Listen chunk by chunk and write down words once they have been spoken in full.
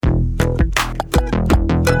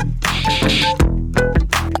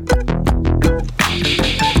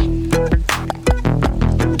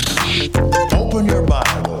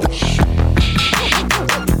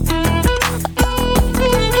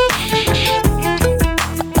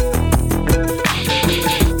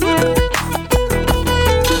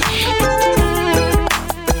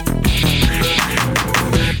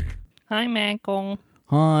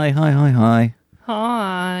Hi.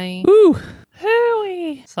 Hi. Woo!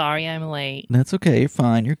 Hooey. Sorry I'm late. That's okay, you're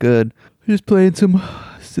fine, you're good. Just playing some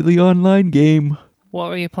silly online game. What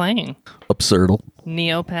were you playing? Absurdle.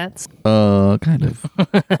 Neopets? Kind of.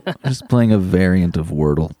 Just playing a variant of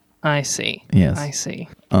Wordle. I see. Yes. I see.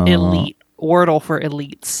 Elite. Wordle for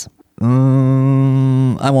elites.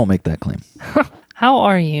 I won't make that claim. How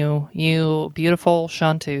are you, you beautiful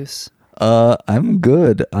chanteuse? I'm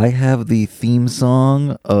good. I have the theme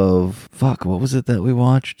song of... Fuck, what was it that we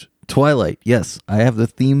watched? Twilight. Yes, I have the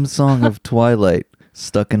theme song of Twilight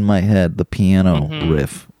stuck in my head, the piano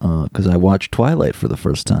riff, because I watched Twilight for the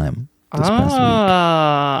first time this past week.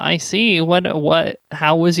 I see.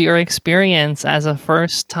 How was your experience as a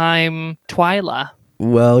first-time Twyla?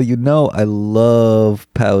 Well, I love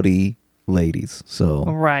pouty ladies, so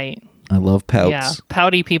Right. I love pouts. Yeah,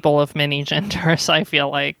 pouty people of many genders, I feel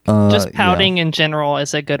like. Just pouting in general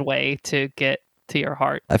is a good way to get to your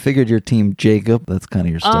heart. I figured your team Jacob, that's kind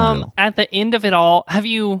of your style. At the end of it all,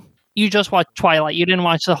 you just watched Twilight? You didn't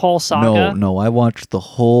watch the whole saga? No, I watched the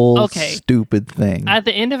whole stupid thing. At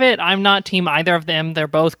the end of it, I'm not team either of them. They're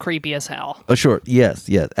both creepy as hell. Oh, sure. Yes,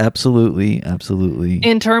 absolutely.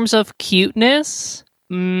 In terms of cuteness...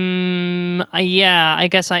 yeah, I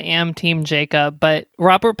guess I am Team Jacob, but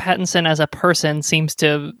Robert Pattinson as a person seems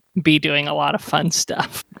to be doing a lot of fun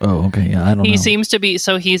stuff. Oh, okay. Yeah, I don't know. He seems to be,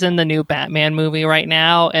 so he's in the new Batman movie right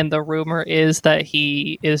now, and the rumor is that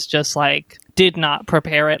he is just like, did not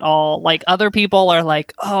prepare at all. Like, other people are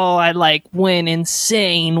like, oh, I went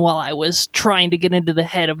insane while I was trying to get into the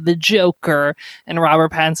head of the Joker. And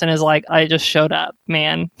Robert Pattinson is like, I just showed up,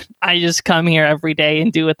 man. I just come here every day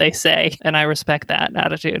and do what they say. And I respect that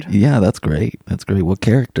attitude. Yeah, that's great. What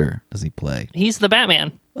character does he play? He's the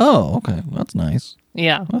Batman. Oh, okay. That's nice.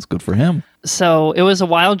 Yeah. That's good for him. So it was a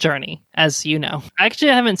wild journey, as you know.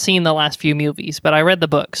 Actually, I haven't seen the last few movies, but I read the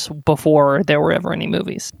books before there were ever any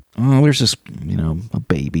movies. Oh, there's just, a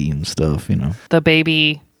baby and stuff, The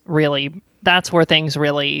baby, really, that's where things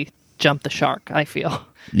really jump the shark, I feel.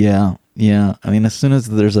 Yeah. I mean, as soon as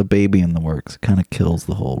there's a baby in the works, it kind of kills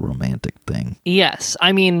the whole romantic thing. Yes.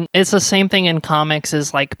 I mean, it's the same thing in comics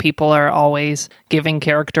is like people are always giving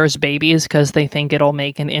characters babies because they think it'll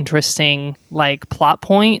make an interesting plot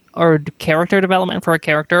point or character development for a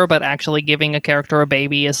character, but actually giving a character a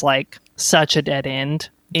baby is such a dead end.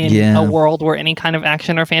 In a world where any kind of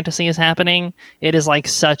action or fantasy is happening, it is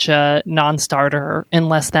such a non-starter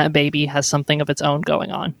unless that baby has something of its own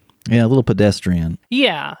going on. Yeah, a little pedestrian.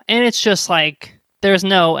 Yeah, and it's just there's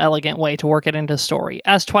no elegant way to work it into story,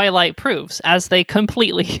 as Twilight proves, as they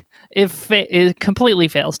completely, it completely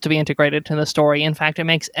fails to be integrated to the story. In fact, it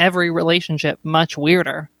makes every relationship much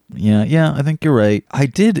weirder. Yeah, I think you're right. I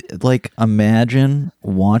did, imagine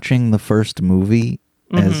watching the first movie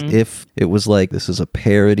as if it was this is a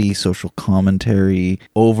parody, social commentary,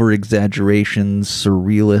 over-exaggeration,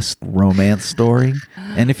 surrealist romance story.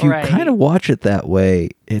 And if you kind of watch it that way,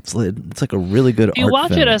 it's like a really good art film. You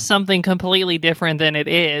watch it as something completely different than it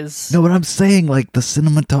is. No, but I'm saying, the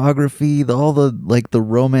cinematography, all the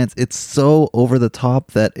romance, it's so over the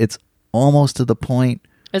top that it's almost to the point.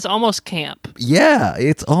 It's almost camp. Yeah,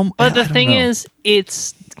 it's almost. But the thing is,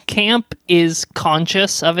 camp is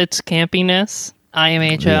conscious of its campiness.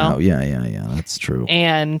 IMHL. Yeah, that's true.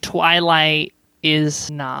 And Twilight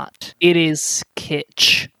is not. It is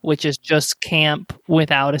kitsch, which is just camp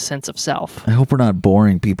without a sense of self. I hope we're not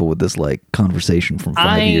boring people with this conversation from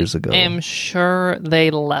 5 years ago. I am sure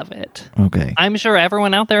they love it. Okay. I'm sure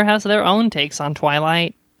everyone out there has their own takes on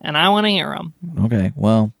Twilight, and I want to hear them. Okay,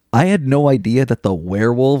 well, I had no idea that the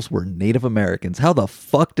werewolves were Native Americans. How the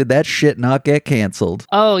fuck did that shit not get canceled?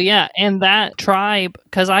 Oh, yeah. And that tribe,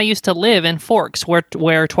 because I used to live in Forks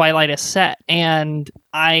where Twilight is set. And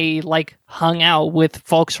I hung out with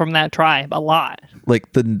folks from that tribe a lot.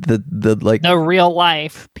 The real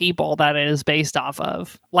life people that it is based off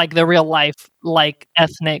of. The real life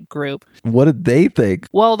ethnic group. What did they think?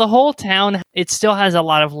 Well, the whole town, it still has a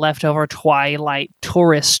lot of leftover Twilight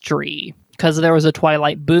touristry, because there was a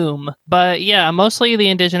Twilight boom. But yeah, mostly the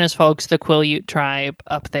indigenous folks, the Quileute tribe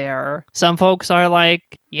up there. Some folks are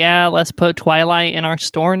yeah, let's put Twilight in our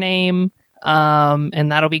store name,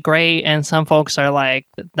 and that'll be great. And some folks are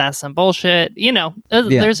that's some bullshit.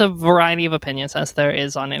 There's a variety of opinions, as there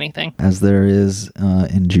is on anything. As there is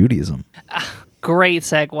in Judaism. Great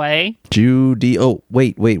segue. Oh,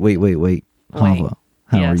 wait. Hava,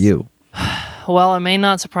 how are you? Well, it may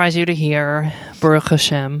not surprise you to hear, Baruch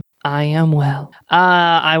Hashem, I am well.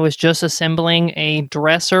 I was just assembling a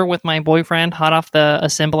dresser with my boyfriend, hot off the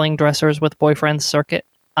assembling dressers with boyfriend circuit.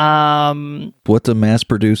 What's a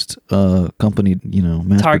mass-produced company?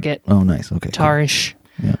 Target. Oh, nice. Okay. Tarish.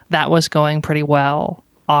 Yeah. That was going pretty well.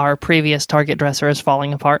 Our previous Target dresser is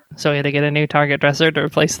falling apart, so we had to get a new Target dresser to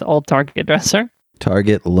replace the old Target dresser.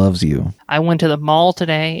 Target loves you. I went to the mall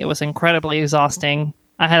today. It was incredibly exhausting.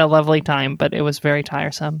 I had a lovely time, but it was very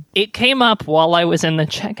tiresome. It came up while I was in the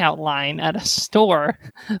checkout line at a store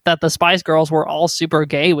that the Spice Girls were all super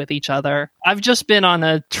gay with each other. I've just been on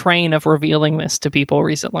a train of revealing this to people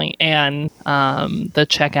recently, and the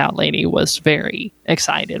checkout lady was very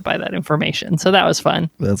excited by that information. So that was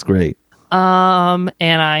fun. That's great. And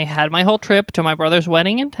I had my whole trip to my brother's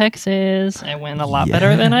wedding in Texas. I went a lot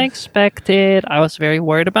better than I expected. I was very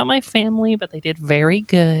worried about my family, but they did very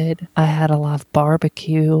good. I had a lot of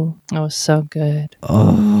barbecue. It was so good.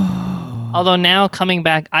 Oh. Although now coming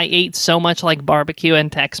back, I ate so much like barbecue and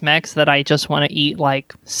Tex-Mex that I just want to eat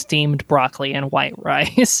like steamed broccoli and white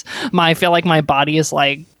rice. I feel like my body is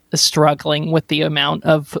like struggling with the amount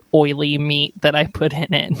of oily meat that I put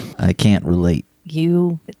in it. I can't relate.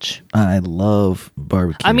 You bitch. I love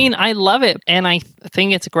barbecue. I mean, I love it, and I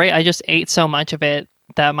think it's great. I just ate so much of it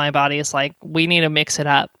that my body is like, we need to mix it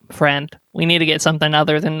up, friend. We need to get something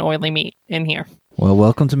other than oily meat in here. Well,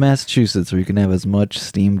 welcome to Massachusetts, where you can have as much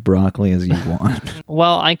steamed broccoli as you want.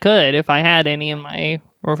 Well, I could if I had any in my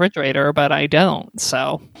refrigerator, but I don't,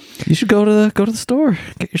 so... You should go to the store.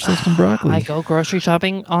 Get yourself some broccoli. I go grocery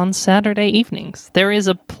shopping on Saturday evenings. There is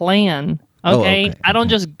a plan. Okay? Okay. I don't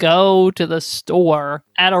just go to the store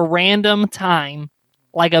at a random time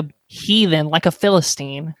like a heathen, like a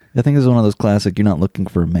Philistine. I think it's one of those classic, you're not looking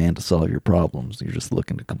for a man to solve your problems. You're just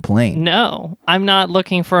looking to complain. No, I'm not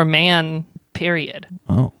looking for a man, period.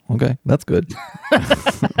 Oh, okay. That's good. Yeah,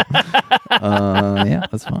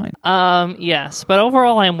 that's fine. Yes, but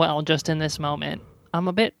overall I'm well just in this moment. I'm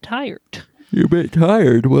a bit tired. You're a bit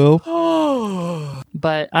tired, well.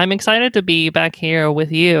 But I'm excited to be back here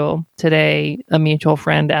with you. Today, a mutual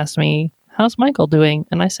friend asked me, how's Michael doing?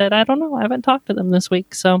 And I said, I don't know. I haven't talked to them this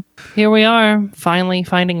week. So here we are, finally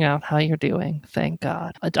finding out how you're doing. Thank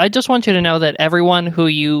God. I just want you to know that everyone who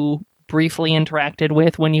you briefly interacted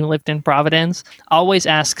with when you lived in Providence always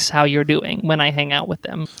asks how you're doing when I hang out with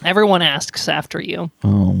them. Everyone asks after you.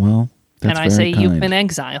 Oh, well. That's and I say, kind. you've been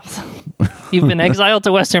exiled. You've been exiled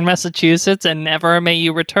to Western Massachusetts, and never may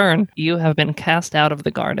you return. You have been cast out of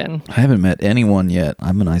the garden. I haven't met anyone yet.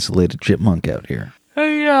 I'm an isolated chipmunk out here.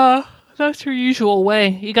 Yeah, that's your usual way.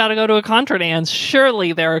 You gotta go to a contra dance.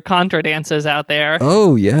 Surely there are contra dances out there.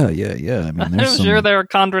 Oh, yeah. I mean, I'm sure there are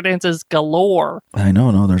contra dances galore. I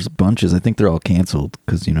know, no, there's bunches. I think they're all canceled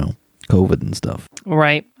because, COVID and stuff.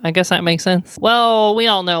 Right. I guess that makes sense. Well, we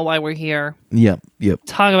all know why we're here. Yep.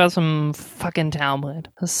 Talk about some fucking Talmud.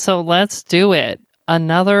 So let's do it.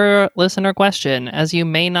 Another listener question, as you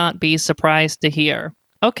may not be surprised to hear.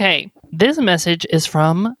 Okay, this message is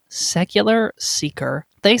from Secular Seeker.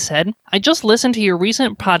 They said, I just listened to your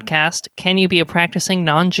recent podcast, Can You Be a Practicing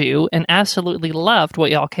Non-Jew, and absolutely loved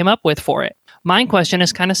what y'all came up with for it. My question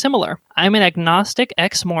is kind of similar. I'm an agnostic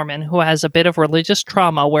ex-Mormon who has a bit of religious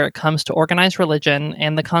trauma where it comes to organized religion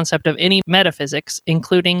and the concept of any metaphysics,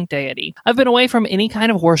 including deity. I've been away from any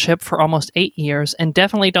kind of worship for almost 8 years and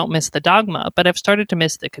definitely don't miss the dogma, but I've started to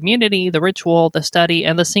miss the community, the ritual, the study,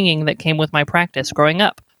 and the singing that came with my practice growing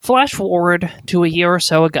up. Flash forward to a year or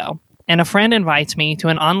so ago, and a friend invites me to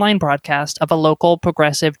an online broadcast of a local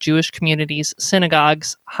progressive Jewish community's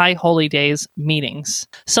synagogue's High Holy Days meetings.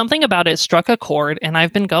 Something about it struck a chord, and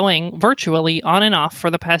I've been going virtually on and off for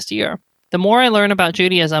the past year. The more I learn about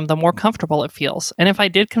Judaism, the more comfortable it feels, and if I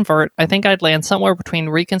did convert, I think I'd land somewhere between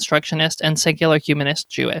Reconstructionist and secular humanist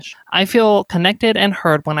Jewish. I feel connected and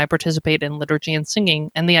heard when I participate in liturgy and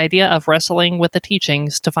singing, and the idea of wrestling with the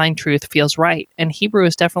teachings to find truth feels right, and Hebrew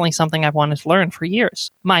is definitely something I've wanted to learn for years.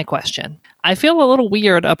 My question. I feel a little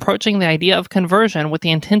weird approaching the idea of conversion with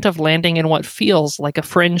the intent of landing in what feels like a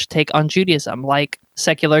fringe take on Judaism, like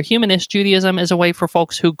secular humanist Judaism is a way for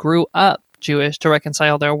folks who grew up Jewish to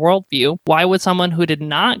reconcile their worldview. Why would someone who did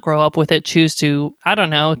not grow up with it choose to,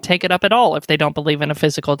 take it up at all if they don't believe in a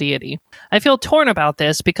physical deity? I feel torn about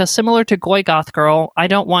this because similar to Goy Goth Girl, I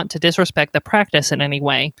don't want to disrespect the practice in any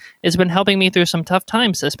way. It's been helping me through some tough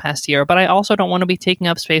times this past year, but I also don't want to be taking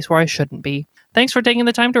up space where I shouldn't be. Thanks for taking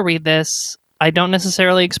the time to read this. I don't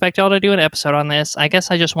necessarily expect y'all to do an episode on this. I guess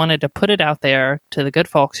I just wanted to put it out there to the good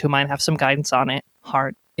folks who might have some guidance on it.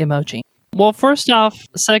 Heart emoji. Well, first off,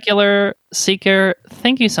 Secular Seeker,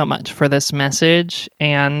 thank you so much for this message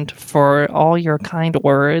and for all your kind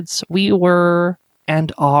words. We were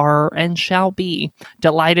and are and shall be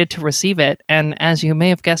delighted to receive it. And as you may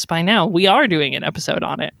have guessed by now, we are doing an episode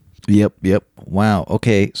on it. Yep. Wow.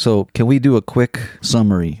 Okay, so can we do a quick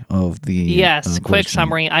summary of the Yes, quick question?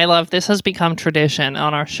 summary. I love this has become tradition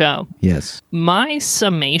on our show. Yes. My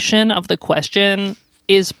summation of the question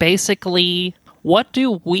is basically, what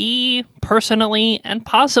do we personally and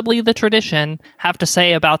possibly the tradition have to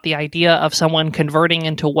say about the idea of someone converting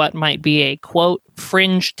into what might be a, quote,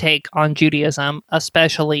 fringe take on Judaism,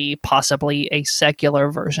 especially possibly a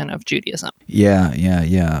secular version of Judaism? Yeah.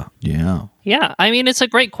 Yeah, I mean, it's a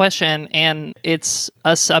great question, and it's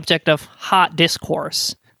a subject of hot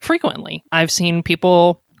discourse frequently. I've seen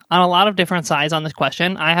people on a lot of different sides on this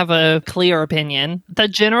question. I have a clear opinion. The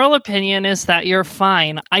general opinion is that you're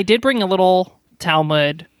fine. I did bring a little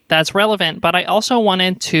Talmud that's relevant, but I also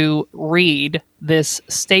wanted to read this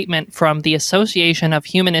statement from the Association of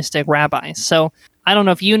Humanistic Rabbis. So I don't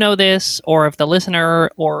know if you know this or if the listener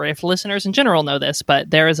or if listeners in general know this, but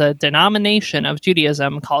there is a denomination of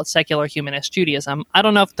Judaism called Secular Humanist Judaism. I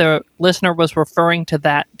don't know if the listener was referring to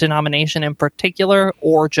that denomination in particular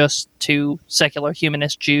or just to secular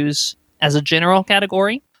humanist Jews as a general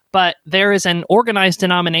category. But there is an organized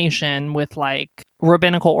denomination with like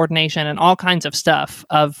rabbinical ordination and all kinds of stuff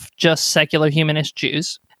of just secular humanist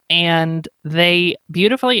Jews. And they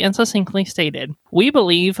beautifully and succinctly stated, we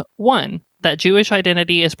believe, 1, that Jewish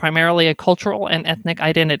identity is primarily a cultural and ethnic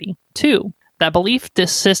identity. 2, that belief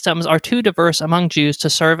systems are too diverse among Jews to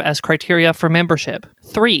serve as criteria for membership.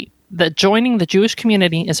 3, that joining the Jewish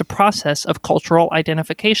community is a process of cultural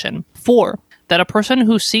identification. 4, that a person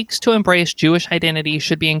who seeks to embrace Jewish identity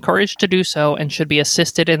should be encouraged to do so and should be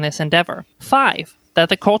assisted in this endeavor. 5, that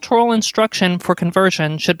the cultural instruction for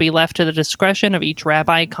conversion should be left to the discretion of each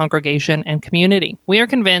rabbi, congregation, and community. We are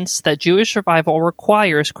convinced that Jewish survival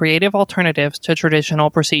requires creative alternatives to traditional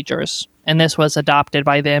procedures, and this was adopted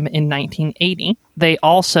by them in 1980. They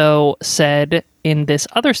also said in this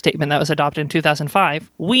other statement that was adopted in 2005,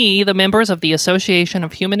 we, the members of the Association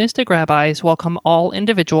of Humanistic Rabbis, welcome all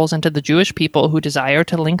individuals into the Jewish people who desire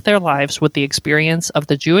to link their lives with the experience of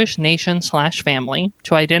the Jewish nation/family,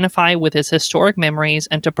 to identify with its historic memories,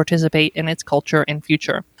 and to participate in its culture and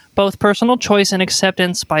future. Both personal choice and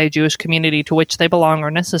acceptance by a Jewish community to which they belong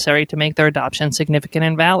are necessary to make their adoption significant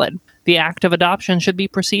and valid. The act of adoption should be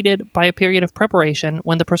preceded by a period of preparation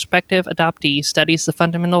when the prospective adoptee studies the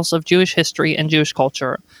fundamentals of Jewish history and Jewish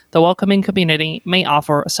culture. The welcoming community may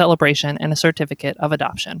offer a celebration and a certificate of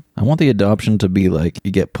adoption. I want the adoption to be like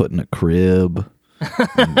you get put in a crib,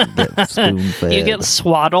 and you get spoon-fed. You get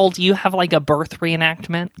swaddled. You have like a birth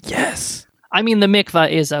reenactment. Yes. I mean, the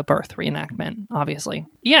mikvah is a birth reenactment, obviously.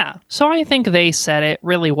 Yeah, so I think they said it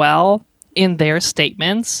really well in their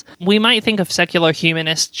statements. We might think of secular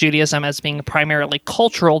humanist Judaism as being primarily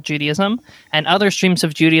cultural Judaism, and other streams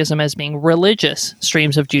of Judaism as being religious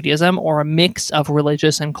streams of Judaism, or a mix of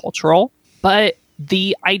religious and cultural. But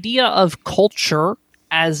the idea of culture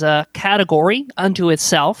as a category unto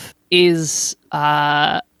itself is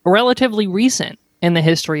relatively recent in the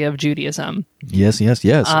history of Judaism. Yes.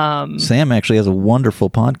 Sam actually has a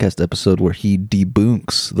wonderful podcast episode where he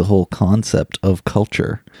debunks the whole concept of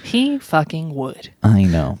culture. He fucking would. I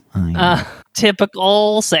know.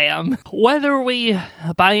 Typical Sam. Whether we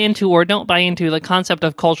buy into or don't buy into the concept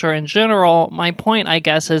of culture in general, my point, I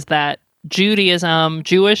guess, is that Judaism,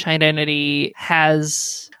 Jewish identity,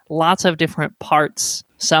 has lots of different parts,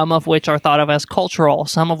 some of which are thought of as cultural,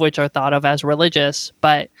 some of which are thought of as religious,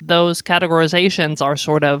 but those categorizations are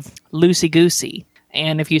sort of loosey-goosey.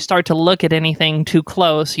 And if you start to look at anything too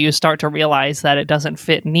close, you start to realize that it doesn't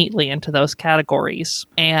fit neatly into those categories.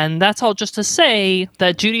 And that's all just to say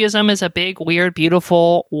that Judaism is a big, weird,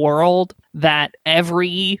 beautiful world, that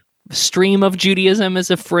every stream of Judaism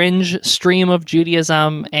is a fringe stream of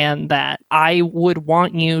Judaism, and that I would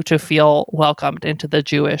want you to feel welcomed into the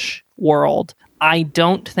Jewish world. I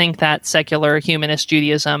don't think that secular humanist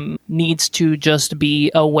Judaism needs to just be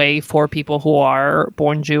a way for people who are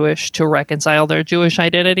born Jewish to reconcile their Jewish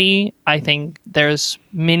identity. I think there's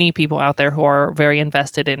many people out there who are very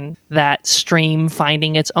invested in that stream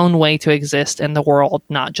finding its own way to exist in the world,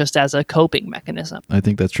 not just as a coping mechanism. I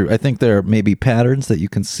think that's true. I think there may be patterns that you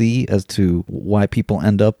can see as to why people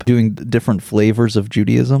end up doing different flavors of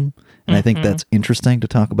Judaism. And I think that's interesting to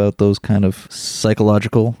talk about those kind of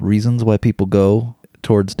psychological reasons why people go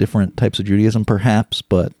towards different types of Judaism, perhaps.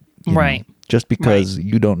 But Right. just because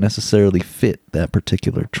you don't necessarily fit that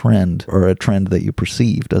particular trend or a trend that you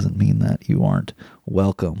perceive doesn't mean that you aren't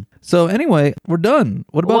welcome. So anyway, we're done.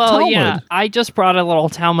 What about Talmud? Yeah, I just brought a little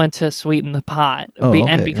Talmud to sweeten the pot.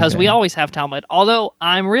 And because we always have Talmud. Although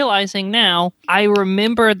I'm realizing now, I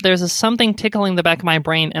remembered there's something tickling the back of my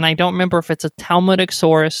brain, and I don't remember if it's a Talmudic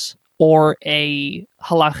source or a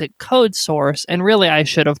halachic code source. And really, I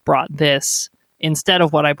should have brought this instead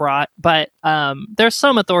of what I brought. But there's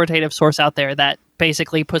some authoritative source out there that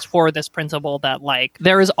basically puts forward this principle that, like,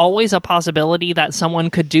 there is always a possibility that someone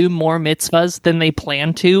could do more mitzvahs than they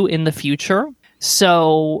plan to in the future.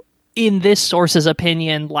 So in this source's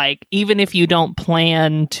opinion, like, even if you don't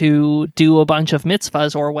plan to do a bunch of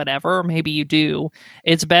mitzvahs or whatever, maybe you do,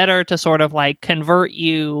 it's better to sort of like convert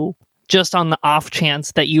you just on the off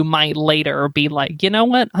chance that you might later be like, you know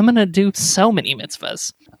what, I'm going to do so many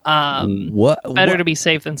mitzvahs. Better to be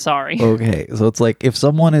safe than sorry. Okay, so it's like if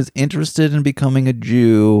someone is interested in becoming a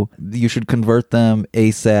Jew, you should convert them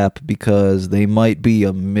ASAP because they might be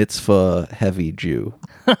a mitzvah heavy Jew.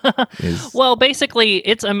 Well, basically,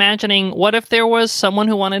 it's imagining what if there was someone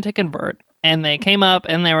who wanted to convert and they came up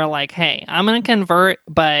and they were like, hey, I'm going to convert,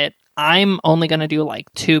 but I'm only going to do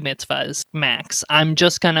like 2 mitzvahs max. I'm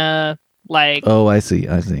just going to like, oh, I see.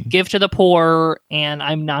 give to the poor, and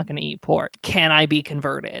I'm not going to eat pork. Can I be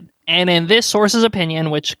converted? And in this source's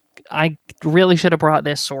opinion, which I really should have brought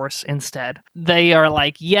this source instead, they are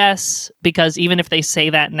like, yes, because even if they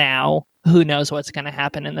say that now, who knows what's going to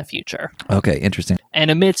happen in the future. Okay, interesting.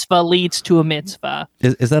 And a mitzvah leads to a mitzvah.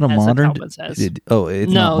 Is that a modern? It's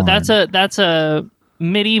no, that's a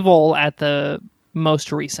medieval at the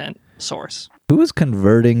most recent source. Who was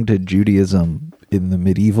converting to Judaism in the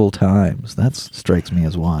medieval times? That strikes me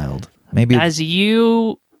as wild. Maybe as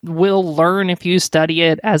you will learn if you study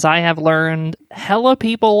it, as I have learned, hella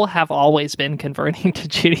people have always been converting to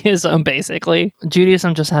Judaism, basically.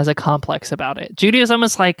 Judaism just has a complex about it. Judaism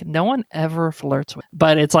is like, no one ever flirts with,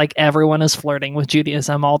 but it's like everyone is flirting with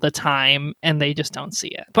Judaism all the time, and they just don't see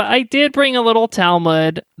it. But I did bring a little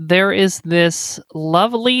Talmud. There is this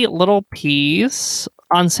lovely little piece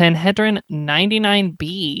on Sanhedrin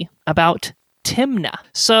 99b about Timnah.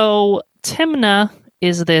 So Timnah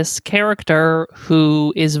is this character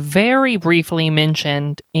who is very briefly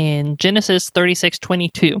mentioned in Genesis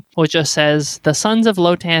 36:22, which just says, the sons of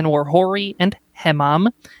Lotan were Hori and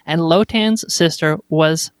Hemam, and Lotan's sister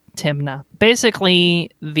was Timnah. Basically,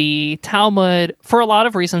 the Talmud, for a lot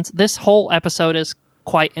of reasons, this whole episode is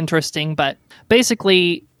quite interesting, but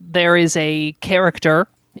basically there is a character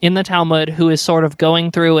in the Talmud who is sort of going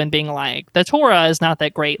through and being like, the Torah is not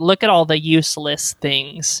that great. Look at all the useless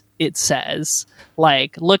things it says.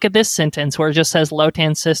 Like, look at this sentence where it just says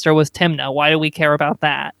Lotan's sister was Timnah. Why do we care about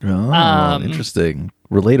that? Oh, interesting.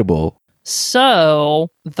 Relatable.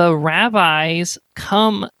 So the rabbis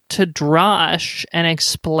come to Drash and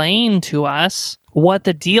explain to us what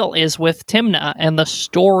the deal is with Timnah and the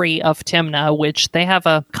story of Timnah, which they have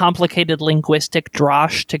a complicated linguistic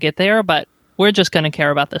drash to get there, but we're just going to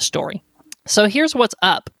care about the story. So here's what's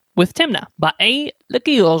up with Timnah. Ba'ei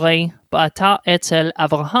l'giore ba'ata etzel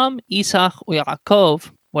Avraham, Isaac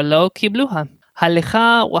uYaakov, וَلא קיבלוה.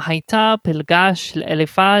 הלכה והייתה פלגש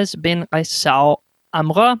לאליפז בן עשו,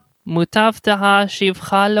 אמרה, מוטב תהה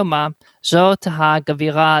שבחה לומה, זו תהה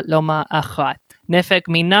גבירה לומה אחת. נפק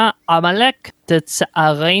מינה עמלק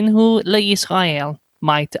תצערנו לישראל.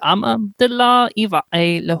 מה טעמה דלה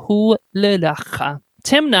יבעה להו ללכה.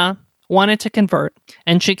 Timnah wanted to convert,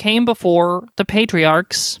 and she came before the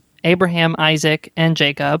patriarchs, Abraham, Isaac, and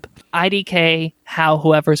Jacob. IDK, how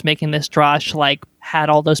whoever's making this drash, like, had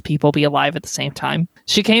all those people be alive at the same time.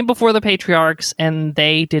 She came before the patriarchs, and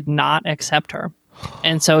they did not accept her.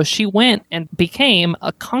 And so she went and became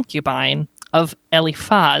a concubine of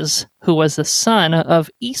Eliphaz, who was the son of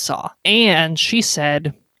Esau. And she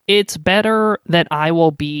said, it's better that I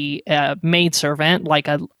will be a maidservant, like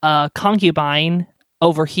a concubine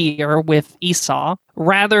over here with Esau,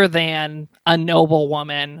 rather than a noble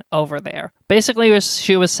woman over there. Basically,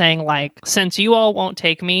 she was saying, like, since you all won't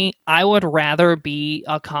take me, I would rather be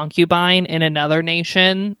a concubine in another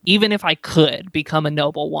nation, even if I could become a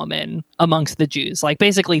noble woman amongst the Jews. Like,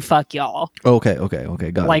 basically, fuck y'all. Okay.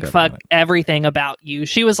 Got like, it. fuck everything about you.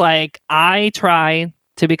 She was like, I try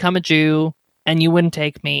to become a Jew, and you wouldn't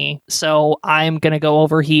take me, so I'm going to go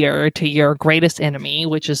over here to your greatest enemy,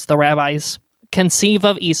 which is the rabbis conceive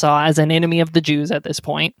of Esau as an enemy of the Jews at this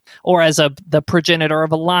point, or as the progenitor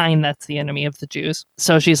of a line that's the enemy of the Jews.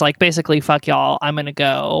 So she's like, basically, fuck y'all, I'm gonna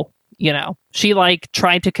go, you know. She, like,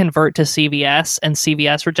 tried to convert to CVS, and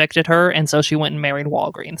CVS rejected her, and so she went and married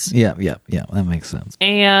Walgreens. Yeah, that makes sense.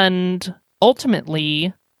 And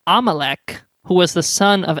ultimately, Amalek, who was the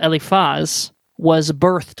son of Eliphaz, was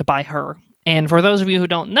birthed by her. And for those of you who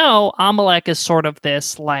don't know, Amalek is sort of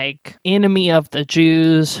this, like, enemy of the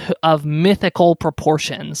Jews of mythical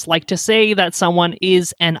proportions. Like, to say that someone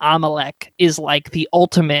is an Amalek is like the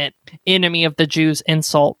ultimate enemy of the Jews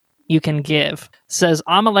insult you can give. Says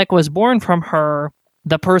Amalek was born from her,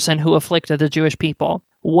 the person who afflicted the Jewish people.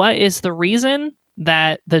 What is the reason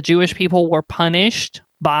that the Jewish people were punished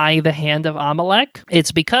by the hand of Amalek?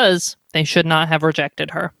 It's because they should not have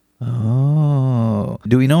rejected her. Oh.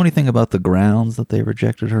 Do we know anything about the grounds that they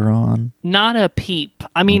rejected her on? Not a peep.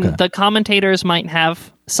 I mean, the commentators might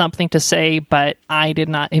have something to say, but I did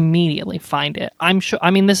not immediately find it. I'm sure,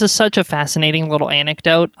 I mean, this is such a fascinating little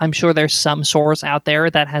anecdote. I'm sure there's some source out there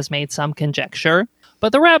that has made some conjecture,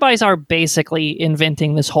 but the rabbis are basically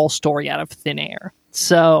inventing this whole story out of thin air.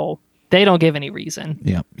 So they don't give any reason.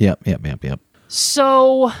 Yep.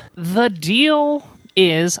 So the deal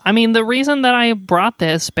is, I mean, the reason that I brought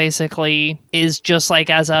this basically is just like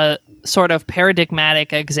as a sort of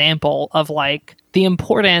paradigmatic example of like the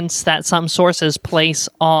importance that some sources place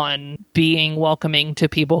on being welcoming to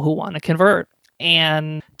people who want to convert.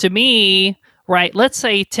 And to me, right, let's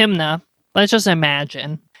say Timnah, let's just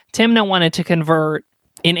imagine Timnah wanted to convert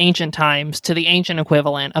in ancient times to the ancient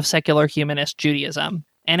equivalent of secular humanist Judaism.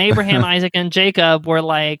 And Abraham, Isaac, and Jacob were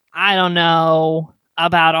like, I don't know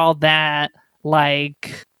about all that.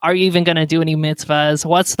 Like, are you even going to do any mitzvahs?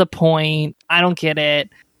 What's the point? I don't get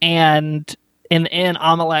it. And in the end,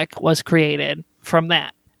 Amalek was created from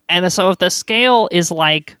that. And so if the scale is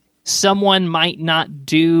like someone might not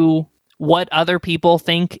do what other people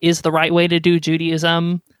think is the right way to do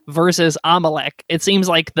Judaism versus Amalek, it seems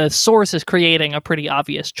like the source is creating a pretty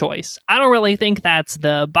obvious choice. I don't really think that's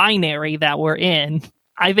the binary that we're in.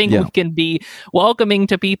 I think we can be welcoming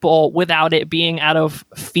to people without it being out of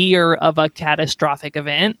fear of a catastrophic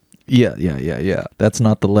event. Yeah. That's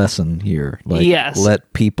not the lesson here. Like,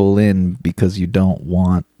 let people in because you don't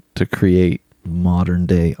want to create modern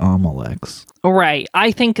day Amaleks. Right.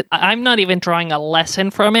 I think I'm not even drawing a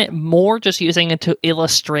lesson from it, more just using it to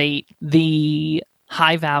illustrate the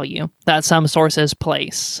high value that some sources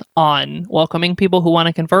place on welcoming people who want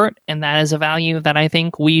to convert, and that is a value that I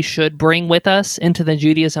think we should bring with us into the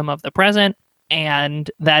Judaism of the present, and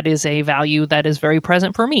that is a value that is very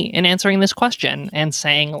present for me in answering this question and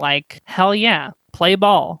saying like, hell yeah, play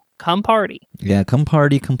ball, come party. Yeah, come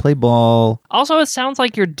party, come play ball. Also, it sounds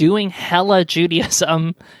like you're doing hella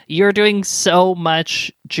Judaism. You're doing so much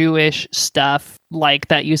Jewish stuff like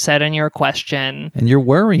that you said in your question. And you're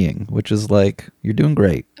worrying, which is like, you're doing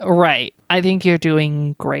great. Right. I think you're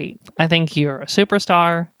doing great. I think you're a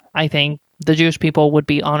superstar. I think the Jewish people would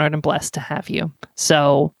be honored and blessed to have you.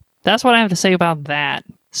 So that's what I have to say about that.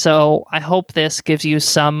 So I hope this gives you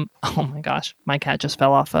some... Oh my gosh, my cat just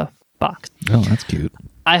fell off a box. Oh, that's cute.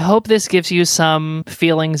 I hope this gives you some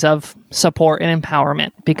feelings of support and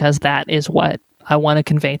empowerment, because that is what I want to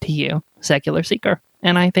convey to you, Secular Seeker.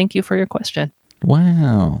 And I thank you for your question.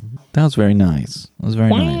 Wow. That was very nice. That was very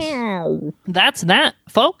nice. That's that,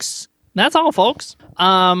 folks. That's all, folks.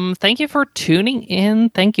 Thank you for tuning in.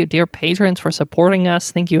 Thank you, dear patrons, for supporting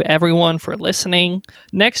us. Thank you, everyone, for listening.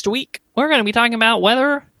 Next week, we're going to be talking about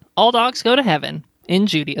whether all dogs go to heaven in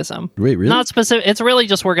Judaism. Wait, really? Not specific. It's really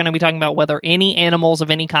just we're going to be talking about whether any animals of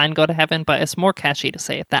any kind go to heaven, but it's more catchy to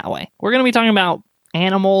say it that way. We're going to be talking about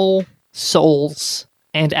animal souls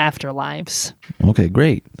and afterlives. Okay,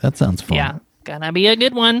 great. That sounds fun. Yeah, gonna be a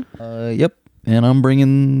good one. Yep. And I'm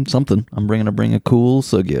bringing something. I'm bringing a cool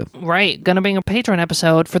sugya. Right, gonna bring a patron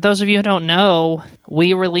episode. For those of you who don't know,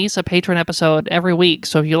 we release a patron episode every week.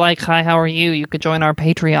 So if you like Hi, How Are You, you could join our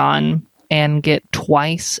Patreon and get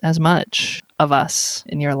twice as much of us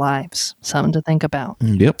in your lives. Something to think about.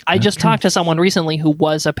 Yep. I just talked to someone recently who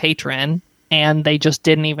was a patron, and they just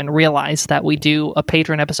didn't even realize that we do a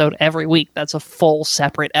patron episode every week. That's a full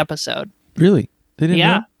separate episode. Really? They didn't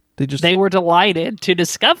know? They were delighted to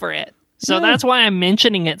discover it. So that's why I'm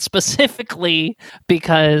mentioning it specifically,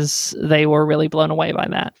 because they were really blown away by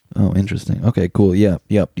that. Oh, interesting. Okay, cool. Yeah,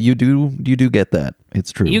 yep. You do get that.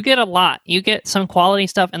 It's true. You get a lot. You get some quality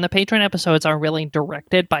stuff, and the patron episodes are really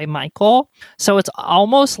directed by Michael. So it's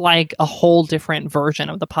almost like a whole different version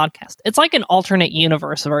of the podcast. It's like an alternate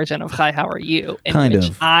universe version of Hi, How Are You? In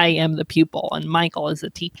which I am the pupil and Michael is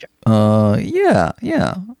the teacher. Yeah.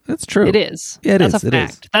 That's true. It is. Yeah, That's a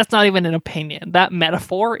fact. That's not even an opinion. That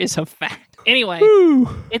metaphor is a fact. Anyway,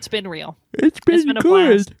 it's been real. It's been a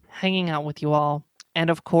blast hanging out with you all. And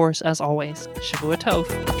of course, as always, Shavua Tov.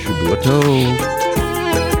 Shavua Tov.